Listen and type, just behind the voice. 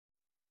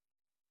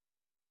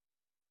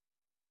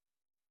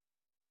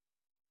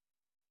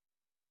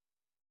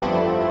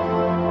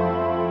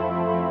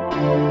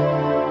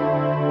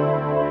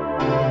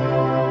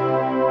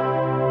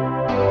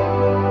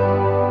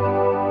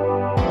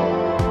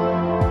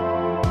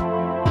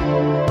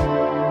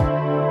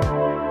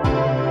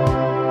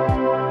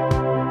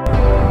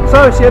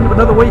So it's the end of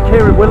another week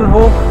here in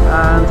Willenhall,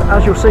 and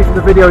as you'll see from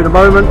the video in a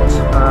moment,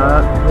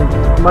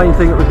 the main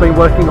thing that we've been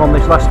working on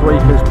this last week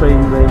has been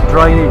the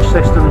drainage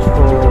systems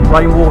for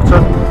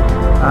rainwater,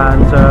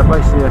 and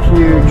basically a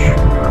huge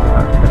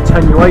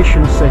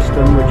attenuation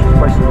system, which is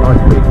basically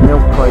like big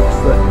milk crates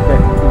that get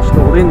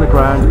installed in the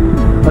ground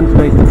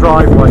underneath the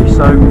driveway.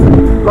 So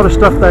a lot of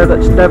stuff there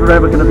that's never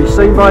ever going to be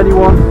seen by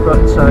anyone,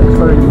 but it's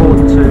very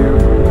important to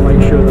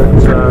make sure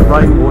that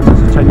rainwater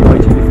is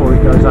attenuated before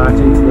it goes out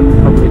into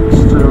the public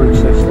sewage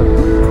system.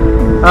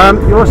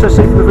 You'll also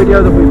see from the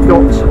video that we've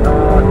got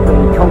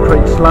the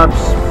concrete slabs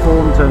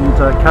formed and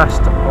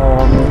cast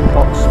on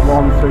plots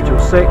 1 through to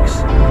 6,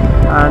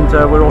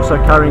 and we're also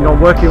carrying on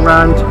working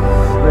around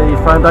the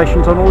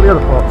foundations on all the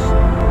other plots.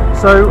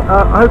 So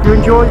I hope you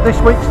enjoyed this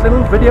week's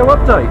little video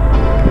update.